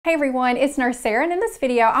Hey everyone, it's Nurse Sarah, and in this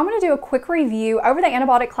video I'm going to do a quick review over the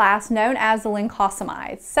antibiotic class known as the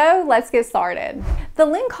Lincosamides. So let's get started. The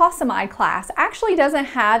Lincosamide class actually doesn't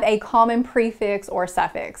have a common prefix or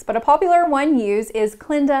suffix, but a popular one used is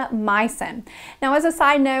clindomycin. Now, as a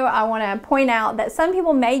side note, I want to point out that some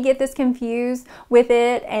people may get this confused with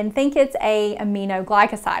it and think it's a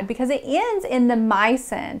aminoglycoside because it ends in the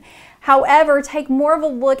mycin. However, take more of a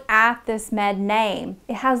look at this med name.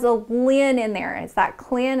 It has a lin in there. It's that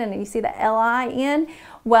clin, and you see the L-I-N.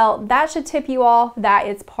 Well, that should tip you off that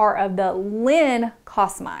it's part of the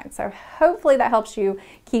Lincosamide. So hopefully that helps you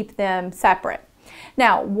keep them separate.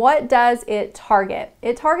 Now, what does it target?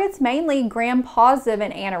 It targets mainly gram-positive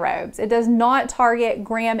and anaerobes. It does not target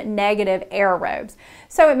gram-negative aerobes.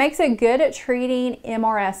 So it makes it good at treating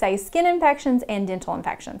MRSA skin infections and dental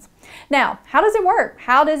infections. Now, how does it work?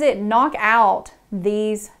 How does it knock out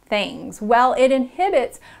these things? Well, it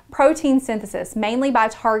inhibits protein synthesis, mainly by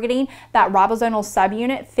targeting that ribosomal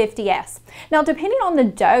subunit 50S. Now, depending on the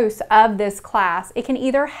dose of this class, it can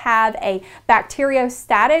either have a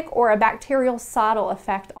bacteriostatic or a bactericidal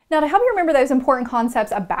effect. Now, to help you remember those important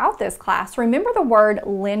concepts about this class, remember the word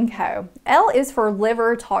Linco. L is for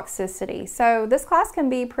liver toxicity, so this class can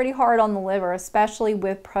be pretty hard on the liver, especially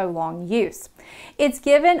with prolonged use. It's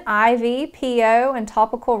given IV, PO, and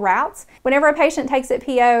topical routes. Whenever a patient takes it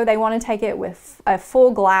PO, they want to take it with a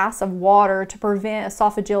full glass of water to prevent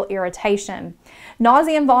esophageal irritation.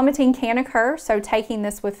 Nausea and vomiting can occur, so taking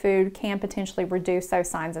this with food can potentially reduce those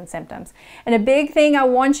signs and symptoms. And a big thing I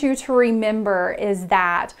want you to remember is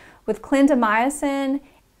that with clindomycin,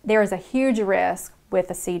 there is a huge risk with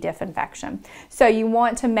a C. diff infection. So you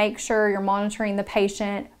want to make sure you're monitoring the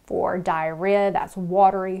patient for diarrhea that's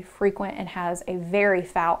watery, frequent, and has a very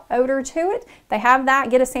foul odor to it. If they have that,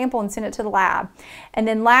 get a sample and send it to the lab. And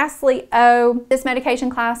then lastly, O, this medication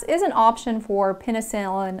class is an option for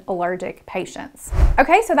penicillin allergic patients.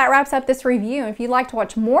 Okay, so that wraps up this review. If you'd like to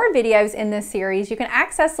watch more videos in this series, you can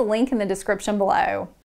access the link in the description below.